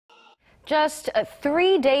Just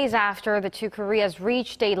 3 days after the two Koreas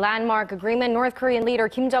reached a landmark agreement, North Korean leader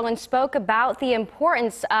Kim Jong spoke about the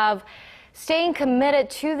importance of staying committed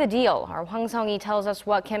to the deal. Our Hwang Sung tells us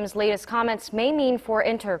what Kim's latest comments may mean for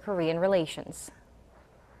inter-Korean relations.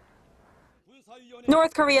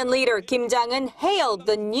 North Korean leader Kim Jong hailed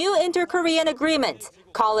the new inter-Korean agreement,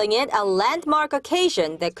 calling it a landmark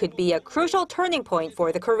occasion that could be a crucial turning point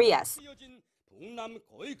for the Koreas.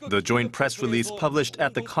 The joint press release published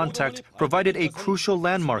at the contact provided a crucial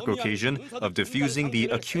landmark occasion of defusing the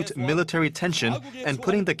acute military tension and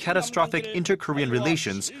putting the catastrophic inter-Korean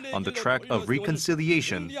relations on the track of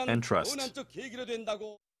reconciliation and trust.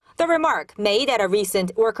 The remark, made at a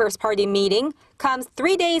recent Workers' Party meeting, comes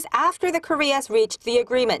 3 days after the Koreas reached the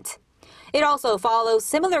agreement. It also follows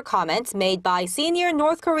similar comments made by senior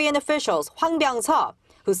North Korean officials Hwang Pyong,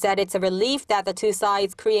 who said it's a relief that the two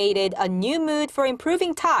sides created a new mood for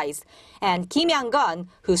improving ties, and Kim Jong,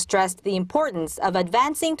 who stressed the importance of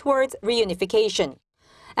advancing towards reunification.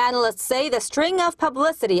 Analysts say the string of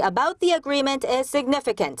publicity about the agreement is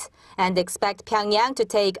significant and expect Pyongyang to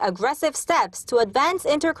take aggressive steps to advance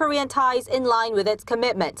inter-Korean ties in line with its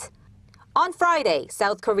commitment. On Friday,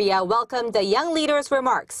 South Korea welcomed the young leader's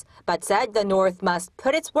remarks, but said the North must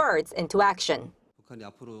put its words into action.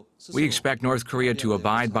 We expect North Korea to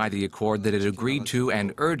abide by the accord that it agreed to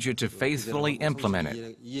and urge it to faithfully implement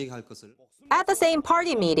it. At the same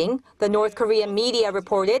party meeting, the North Korean media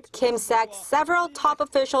reported Kim sacked several top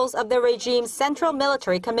officials of the regime's Central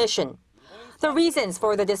Military Commission. The reasons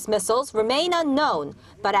for the dismissals remain unknown,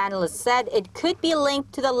 but analysts said it could be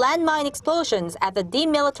linked to the landmine explosions at the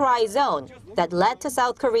demilitarized zone that led to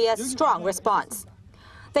South Korea's strong response.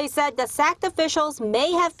 They said the sacked officials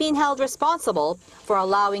may have been held responsible for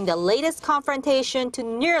allowing the latest confrontation to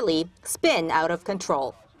nearly spin out of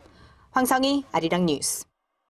control. Hwang Sung, Arirang News.